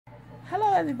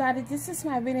Hello everybody, this is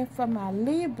my reading for my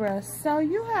Libra. So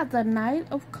you have the Knight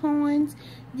of Coins,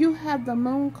 you have the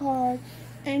Moon card,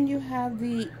 and you have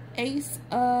the Ace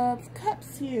of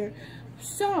Cups here.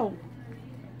 So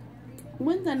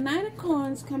when the Knight of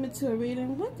Coins come into a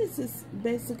reading, what this is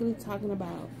basically talking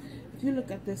about, if you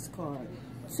look at this card.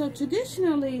 So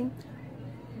traditionally,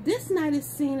 this knight is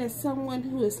seen as someone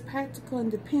who is practical and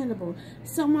dependable,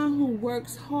 someone who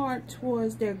works hard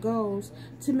towards their goals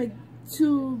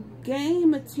to gain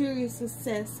material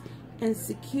success and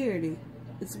security,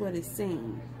 is what it's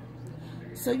saying.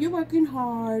 So you're working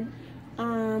hard,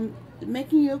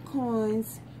 making your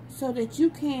coins so that you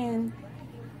can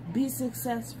be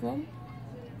successful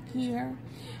here.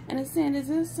 And it's saying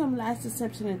there's some lies,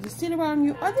 deception, and deceit around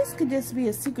you, or this could just be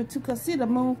a secret too, because see, the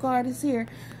Moon card is here.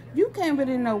 You can't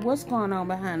really know what's going on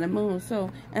behind the Moon, so,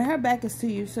 and her back is to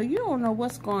you, so you don't know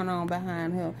what's going on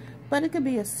behind her. But it could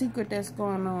be a secret that's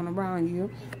going on around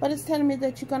you. But it's telling me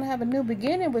that you're going to have a new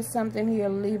beginning with something here,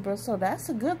 Libra, so that's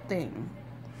a good thing.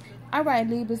 Alright,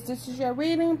 Libras, this is your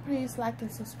reading. Please like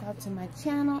and subscribe to my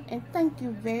channel, and thank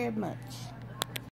you very much.